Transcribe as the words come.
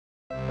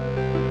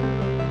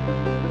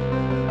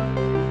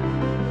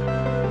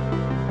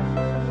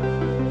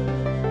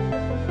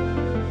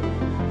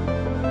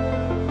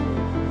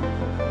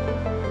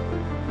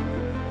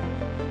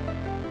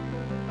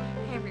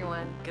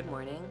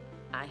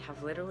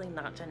have literally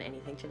not done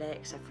anything today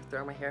except for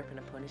throw my hair up in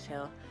a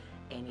ponytail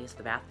and use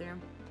the bathroom.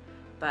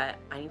 But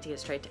I need to get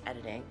straight to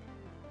editing.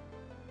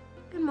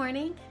 Good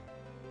morning.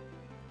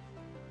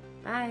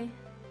 Bye.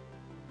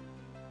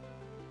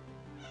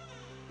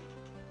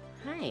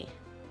 Hi.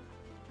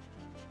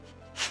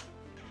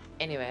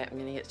 Anyway, I'm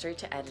gonna get straight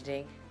to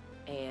editing,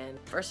 and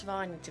first of all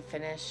I need to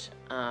finish,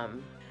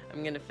 I'm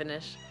gonna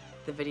finish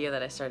the video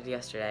that I started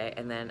yesterday,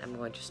 and then I'm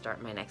going to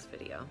start my next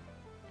video.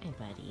 Hey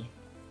buddy,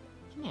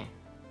 come here.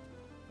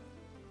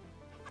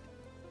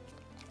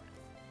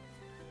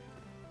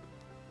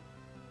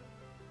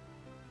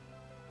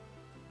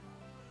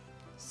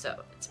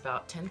 So it's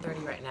about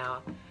 10:30 right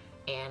now,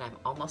 and I'm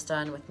almost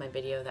done with my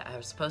video that I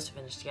was supposed to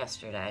finish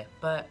yesterday.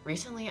 But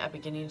recently I've been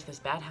getting into this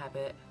bad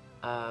habit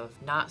of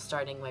not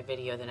starting my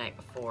video the night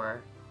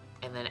before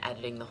and then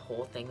editing the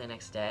whole thing the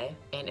next day.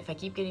 And if I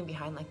keep getting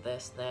behind like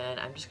this, then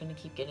I'm just gonna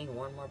keep getting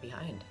more and more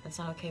behind. That's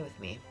not okay with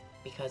me,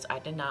 because I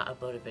did not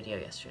upload a video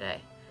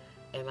yesterday,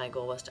 and my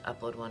goal was to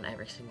upload one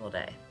every single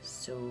day.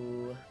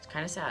 So it's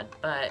kind of sad,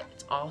 but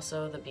it's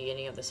also the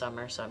beginning of the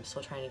summer, so I'm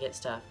still trying to get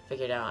stuff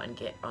figured out and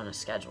get on a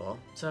schedule.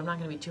 So I'm not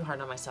gonna be too hard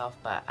on myself,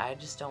 but I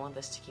just don't want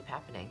this to keep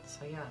happening.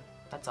 So yeah,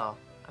 that's all.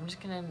 I'm just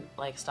gonna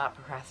like stop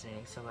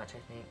procrastinating so much, I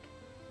think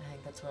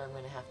that's what I'm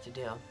gonna have to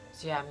do.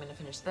 So yeah, I'm gonna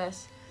finish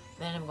this,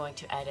 then I'm going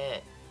to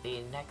edit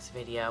the next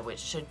video, which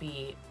should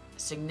be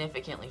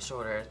significantly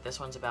shorter. This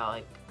one's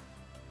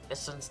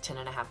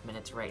 10.5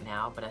 minutes right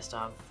now, but I still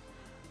have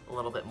a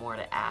little bit more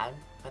to add,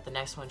 but the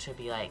next one should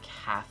be like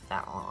half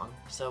that long.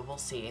 So we'll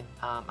see.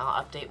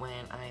 I'll update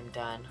when I'm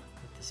done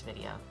with this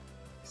video.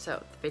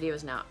 So the video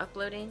is now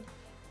uploading,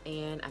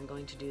 and I'm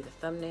going to do the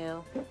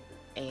thumbnail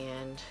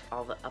and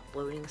all the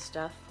uploading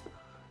stuff,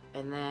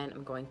 and then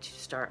I'm going to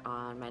start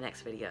on my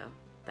next video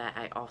that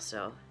I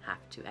also have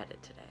to edit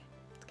today.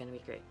 It's gonna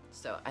be great.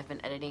 So I've been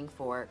editing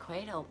for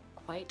quite a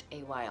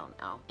while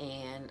now,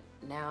 and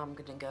now I'm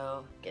gonna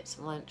go get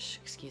some lunch.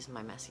 Excuse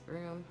my messy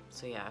room.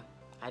 So yeah,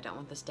 I don't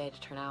want this day to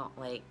turn out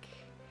like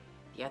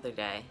the other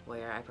day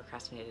where I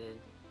procrastinated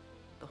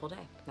the whole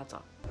day. That's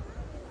all.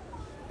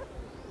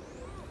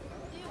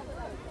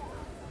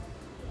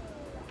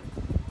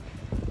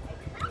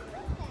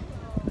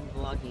 I'm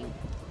vlogging.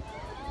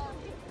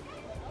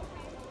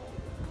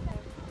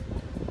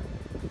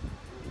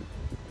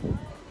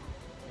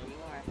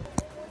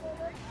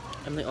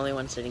 I'm the only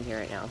one sitting here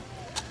right now,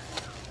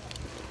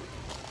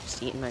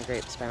 just eating my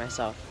grapes by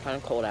myself. Kind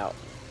of cold out,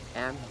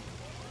 and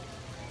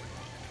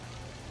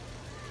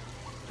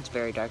it's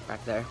very dark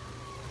back there.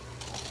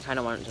 Kind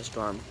of want it to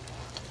storm.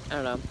 I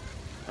don't know.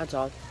 That's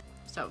all.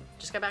 So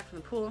just got back from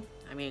the pool.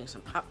 I'm eating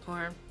some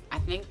popcorn. I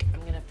think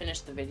I'm gonna finish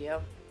the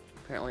video.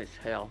 Apparently it's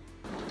hail.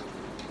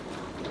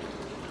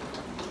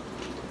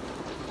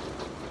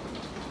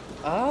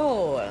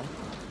 Oh.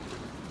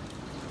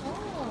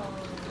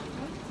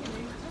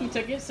 He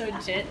took it so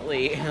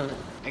gently.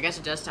 I guess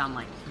it does sound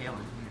like hail in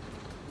here.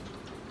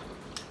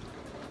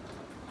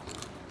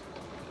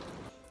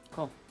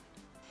 Cool.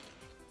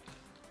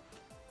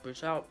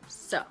 Peace out.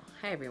 So,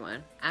 hey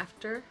everyone.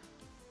 After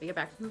we get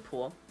back from the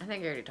pool, I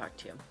think I already talked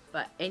to you.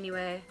 But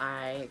anyway,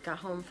 I got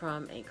home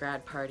from a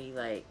grad party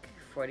like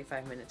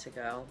 45 minutes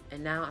ago,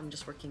 and now I'm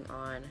just working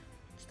on,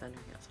 it's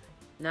thundering outside.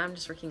 Now I'm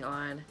just working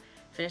on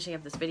finishing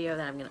up this video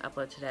that I'm gonna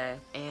upload today,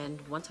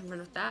 and once I'm done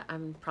with that,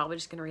 I'm probably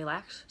just gonna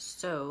relax.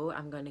 So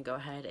I'm going to go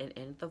ahead and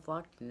end the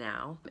vlog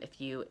now.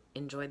 If you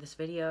enjoyed this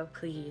video,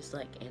 please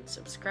like and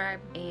subscribe,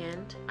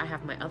 and I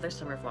have my other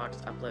summer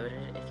vlogs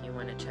uploaded if you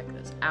want to check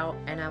those out,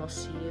 and I will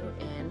see you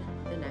in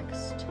the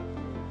next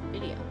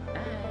video.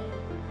 Bye!